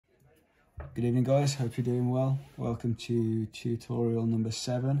Good evening guys, hope you're doing well. Welcome to tutorial number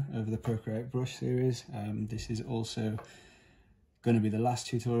 7 of the Procreate brush series. This is also going to be the last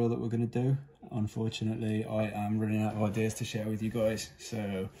tutorial that we're going to do. Unfortunately, I am running out of ideas to share with you guys.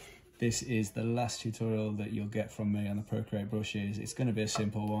 So this is the last tutorial that you'll get from me on the Procreate brushes. It's going to be a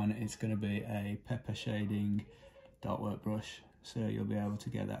simple one. It's going to be a pepper shading dot work brush. So you'll be able to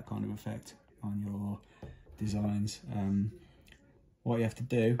get that kind of effect on your designs. What you have to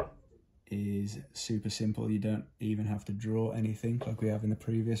do is super simple. You don't even have to draw anything like we have in the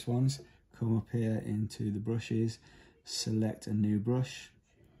previous ones. Come up here into the brushes, select a new brush,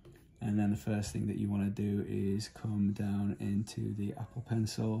 and then the first thing that you want to do is come down into the Apple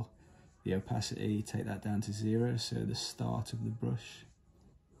Pencil, the opacity, take that down to 0 so the start of the brush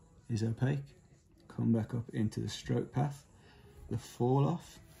is opaque. Come back up into the stroke path, the fall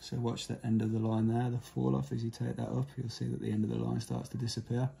off, so watch the end of the line there, the fall off. As you take that up, you'll see that the end of the line starts to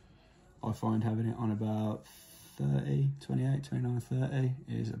disappear. I find having it on about 30, 28, 29, 30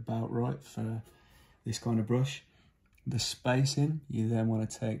 is about right for this kind of brush. The spacing, you then want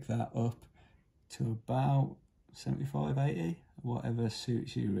to take that up to about 75, 80, whatever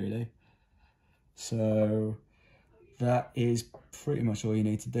suits you really. So that is pretty much all you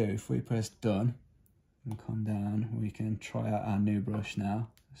need to do. If we press done and come down, we can try out our new brush now.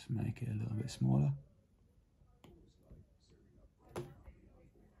 Let's make it a little bit smaller.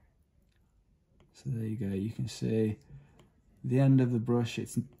 So there you go, you can see the end of the brush, it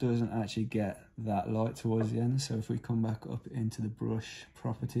doesn't actually get that light towards the end. So if we come back up into the brush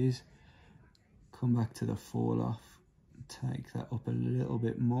properties, come back to the fall off, take that up a little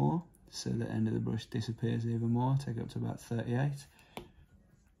bit more so the end of the brush disappears even more, take it up to about 38.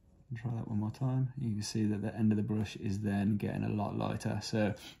 Try that one more time. You can see that the end of the brush is then getting a lot lighter.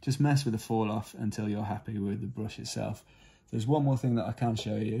 So just mess with the fall off until you're happy with the brush itself. There's one more thing that I can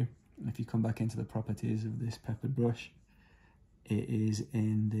show you. If you come back into the properties of this peppered brush, it is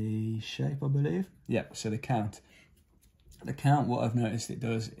in the shape, I believe. Yeah, so the count. The count, what I've noticed it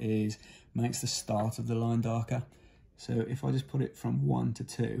does is makes the start of the line darker. So if I just put it from 1 to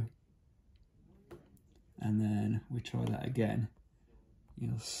 2, and then we try that again,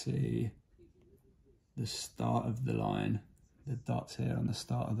 you'll see the start of the line, the dots here on the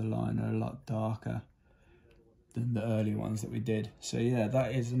start of the line are a lot darker than the early ones that we did. So yeah,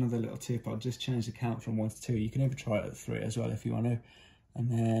 that is another little tip. I'll just change the count from 1 to 2. You can even try it at 3 as well if you want to.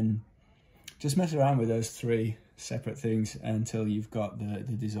 And then just mess around with those 3 separate things until you've got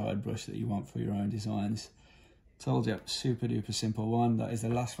the desired brush that you want for your own designs. Told you, super duper simple one. That is the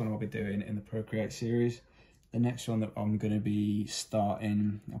last one I'll be doing in the Procreate series. The next one that I'm going to be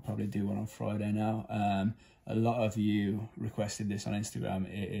starting, I'll probably do one on Friday now. A lot of you requested this on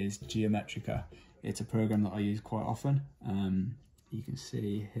Instagram. It is Geometrica. It's a program that I use quite often. You can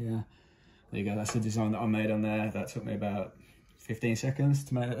see here, there you go, that's the design that I made on there. That took me about 15 seconds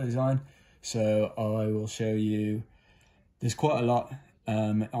to make that design. So I will show you, there's quite a lot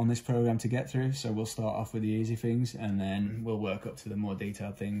on this program to get through. So we'll start off with the easy things and then we'll work up to the more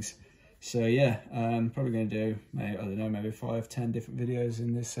detailed things. So yeah, probably going to do, maybe, I don't know, maybe 5, 10 different videos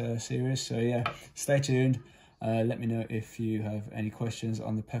in this series. So yeah, stay tuned. Let me know if you have any questions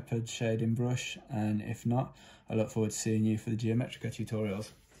on the peppered shading brush, and if not, I look forward to seeing you for the Geometrica tutorials.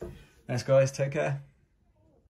 Thanks guys, take care.